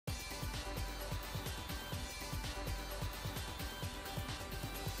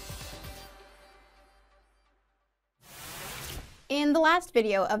In the last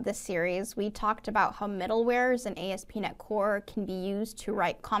video of this series, we talked about how middlewares and ASP.NET Core can be used to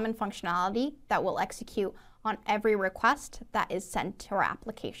write common functionality that will execute on every request that is sent to our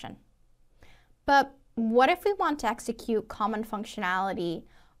application. But what if we want to execute common functionality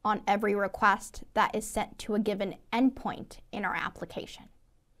on every request that is sent to a given endpoint in our application?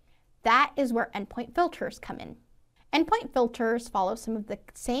 That is where endpoint filters come in. Endpoint filters follow some of the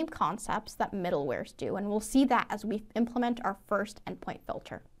same concepts that middlewares do, and we'll see that as we implement our first endpoint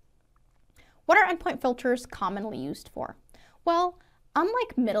filter. What are endpoint filters commonly used for? Well,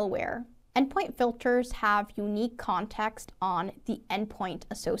 unlike middleware, endpoint filters have unique context on the endpoint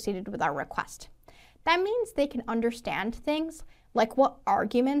associated with our request. That means they can understand things like what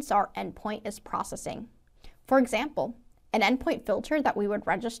arguments our endpoint is processing. For example, an endpoint filter that we would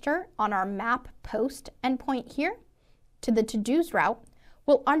register on our map post endpoint here to the to-dos route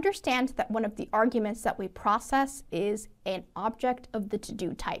will understand that one of the arguments that we process is an object of the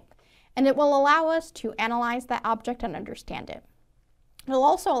to-do type, and it will allow us to analyze that object and understand it. It will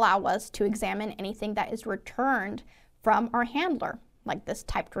also allow us to examine anything that is returned from our handler, like this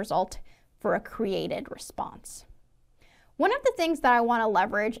typed result for a created response. One of the things that I want to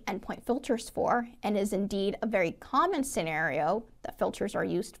leverage endpoint filters for, and is indeed a very common scenario that filters are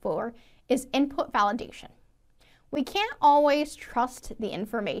used for, is input validation. We can't always trust the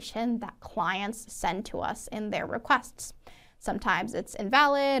information that clients send to us in their requests. Sometimes it's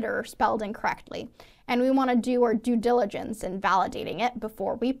invalid or spelled incorrectly, and we want to do our due diligence in validating it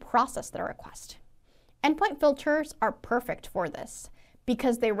before we process the request. Endpoint filters are perfect for this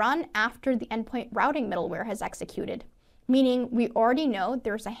because they run after the endpoint routing middleware has executed, meaning we already know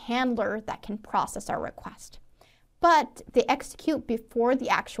there's a handler that can process our request. But they execute before the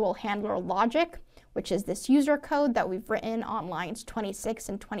actual handler logic, which is this user code that we've written on lines 26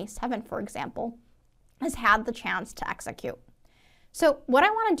 and 27, for example, has had the chance to execute. So what I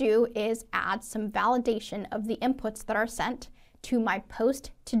want to do is add some validation of the inputs that are sent to my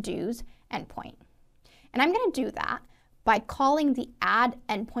Post Todos endpoint. And I'm going to do that by calling the add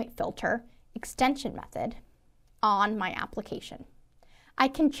endpoint filter extension method on my application. I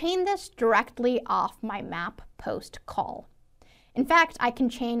can chain this directly off my map post call. In fact, I can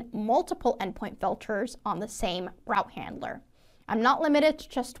chain multiple endpoint filters on the same route handler. I'm not limited to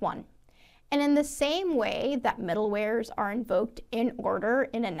just one. And in the same way that middlewares are invoked in order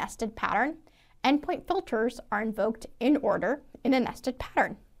in a nested pattern, endpoint filters are invoked in order in a nested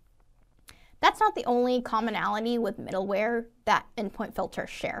pattern. That's not the only commonality with middleware that endpoint filters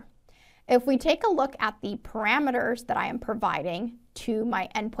share. If we take a look at the parameters that I am providing to my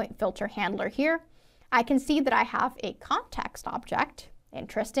endpoint filter handler here, I can see that I have a context object.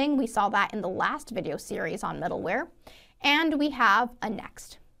 Interesting, we saw that in the last video series on middleware. And we have a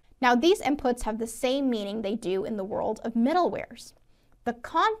next. Now these inputs have the same meaning they do in the world of middlewares. The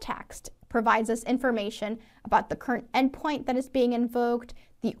context provides us information about the current endpoint that is being invoked,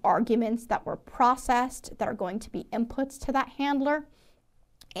 the arguments that were processed that are going to be inputs to that handler,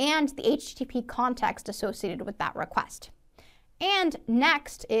 and the HTTP context associated with that request. And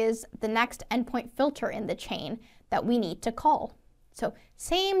next is the next endpoint filter in the chain that we need to call. So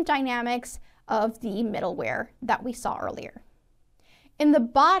same dynamics of the middleware that we saw earlier. In the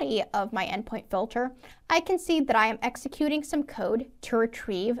body of my endpoint filter, I can see that I am executing some code to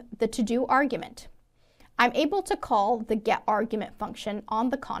retrieve the to-do argument. I'm able to call the getArgument function on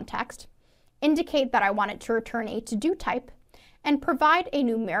the context, indicate that I want it to return a to-do type, and provide a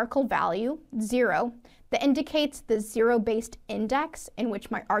numerical value, 0, that indicates the zero-based index in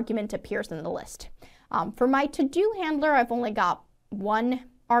which my argument appears in the list. For my to-do handler, I've only got one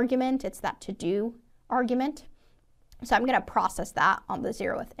argument. It's that to-do argument. So I'm going to process that on the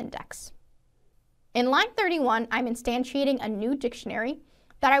 0th index. In line 31, I'm instantiating a new dictionary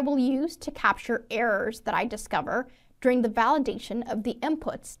that I will use to capture errors that I discover during the validation of the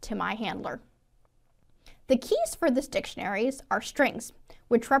inputs to my handler. The keys for this dictionaries are strings,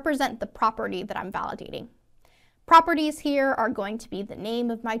 which represent the property that I'm validating. Properties here are going to be the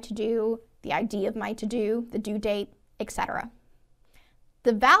name of my to-do, the ID of my to-do, the due date, etc.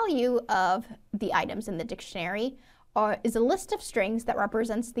 The value of the items in the dictionary is a list of strings that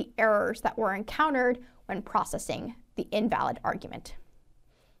represents the errors that were encountered when processing the invalid argument.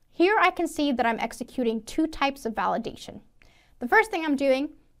 Here I can see that I'm executing two types of validation. The first thing I'm doing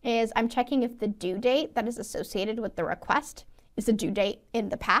is I'm checking if the due date that is associated with the request is a due date in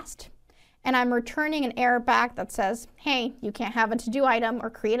the past. And I'm returning an error back that says, hey, you can't have a to-do item or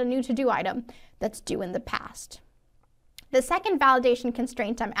create a new to-do item that's due in the past. The second validation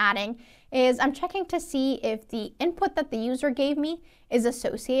constraint I'm adding is I'm checking to see if the input that the user gave me is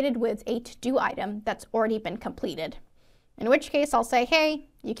associated with a to-do item that's already been completed. in which case I'll say, hey,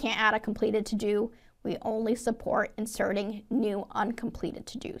 you can't add a completed to-do. We only support inserting new uncompleted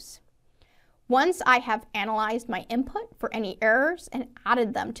to-dos. Once I have analyzed my input for any errors and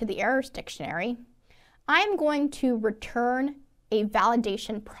added them to the errors dictionary, I'm going to return a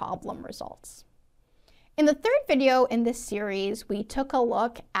validation problem results. In the third video in this series, we took a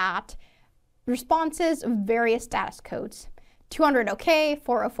look at responses of various status codes. 200 OK,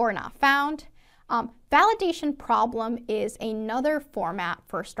 404 not found. Validation problem is another format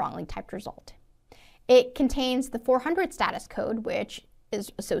for a strongly typed result. It contains the 400 status code, which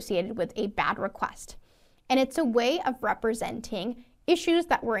is associated with a bad request. And it's a way of representing issues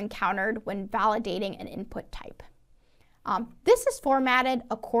that were encountered when validating an input type. This is formatted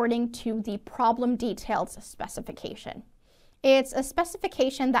according to the problem details specification. It's a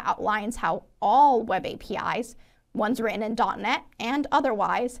specification that outlines how all web APIs, ones written in .NET and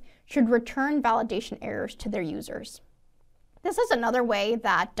otherwise, should return validation errors to their users. This is another way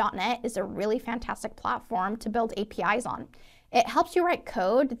that .NET is a really fantastic platform to build APIs on. It helps you write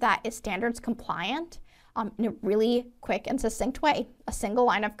code that is standards compliant in a really quick and succinct way. A single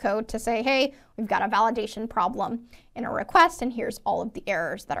line of code to say, hey, we've got a validation problem in a request, and here's all of the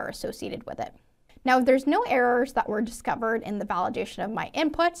errors that are associated with it. Now, if there's no errors that were discovered in the validation of my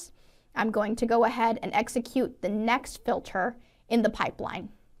inputs, I'm going to go ahead and execute the next filter in the pipeline.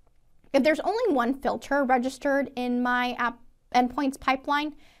 If there's only one filter registered in my endpoints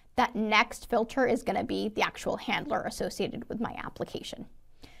pipeline, that next filter is going to be the actual handler associated with my application.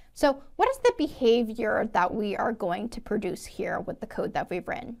 So what is the behavior that we are going to produce here with the code that we've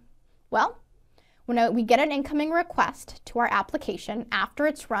written? Well, when we get an incoming request to our application after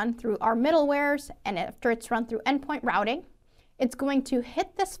it's run through our middlewares and after it's run through endpoint routing, it's going to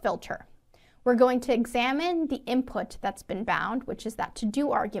hit this filter. We're going to examine the input that's been bound, which is that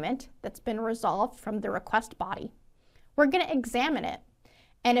to-do argument that's been resolved from the request body. We're going to examine it.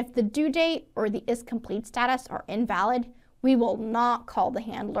 And if the due date or the isComplete status are invalid, we will not call the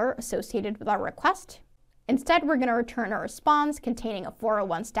handler associated with our request. Instead, we're going to return a response containing a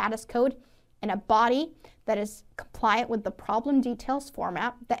 401 status code and a body that is compliant with the problem details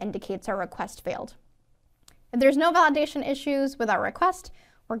format that indicates our request failed. If there's no validation issues with our request,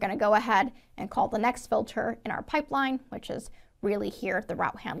 we're going to go ahead and call the next filter in our pipeline, which is really here the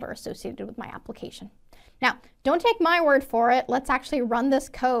route handler associated with my application. Now, don't take my word for it. Let's actually run this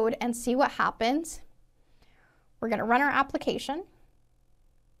code and see what happens. We're going to run our application.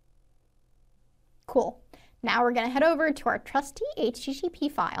 Cool. Now we're going to head over to our trusty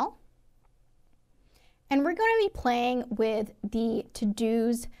HTTP file. And we're going to be playing with the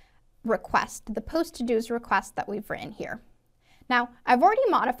to-dos request, the post to-dos request that we've written here. Now, I've already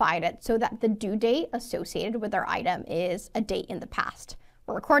modified it so that the due date associated with our item is a date in the past.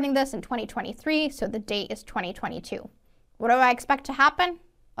 We're recording this in 2023, so the date is 2022. What do I expect to happen?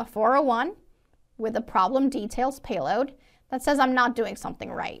 A 401 with a problem details payload that says I'm not doing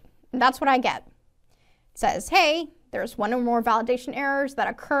something right. And that's what I get. It says, hey, there's one or more validation errors that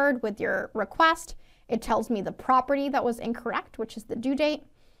occurred with your request. It tells me the property that was incorrect, which is the due date.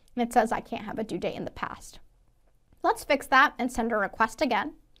 And it says I can't have a due date in the past. Let's fix that and send a request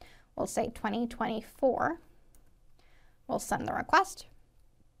again. We'll say 2024. We'll send the request.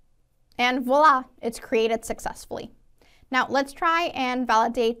 And voila, it's created successfully. Now let's try and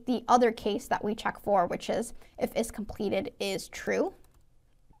validate the other case that we check for, which is if isCompleted is true.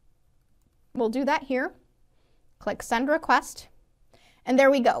 We'll do that here. Click send request. And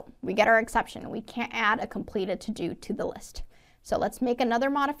there we go. We get our exception. We can't add a completed to-do to the list. So let's make another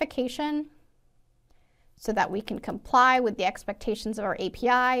modification so that we can comply with the expectations of our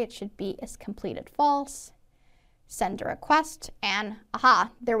API. It should be isCompleted false. Send a request, and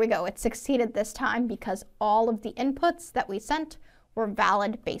aha, there we go. It succeeded this time because all of the inputs that we sent were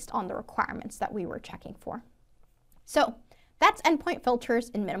valid based on the requirements that we were checking for. So that's endpoint filters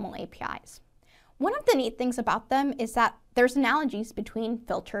in minimal APIs. One of the neat things about them is that there's analogies between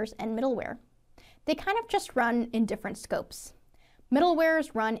filters and middleware. They kind of just run in different scopes.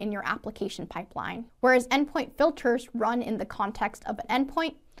 Middlewares run in your application pipeline, whereas endpoint filters run in the context of an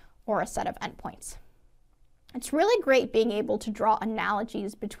endpoint or a set of endpoints. It's really great being able to draw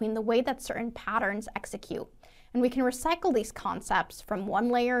analogies between the way that certain patterns execute, and we can recycle these concepts from one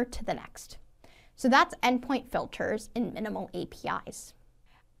layer to the next. So that's endpoint filters in minimal APIs.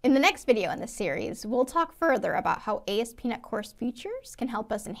 In the next video in this series, we'll talk further about how ASP.NET Core's features can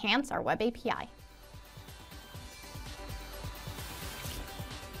help us enhance our web API.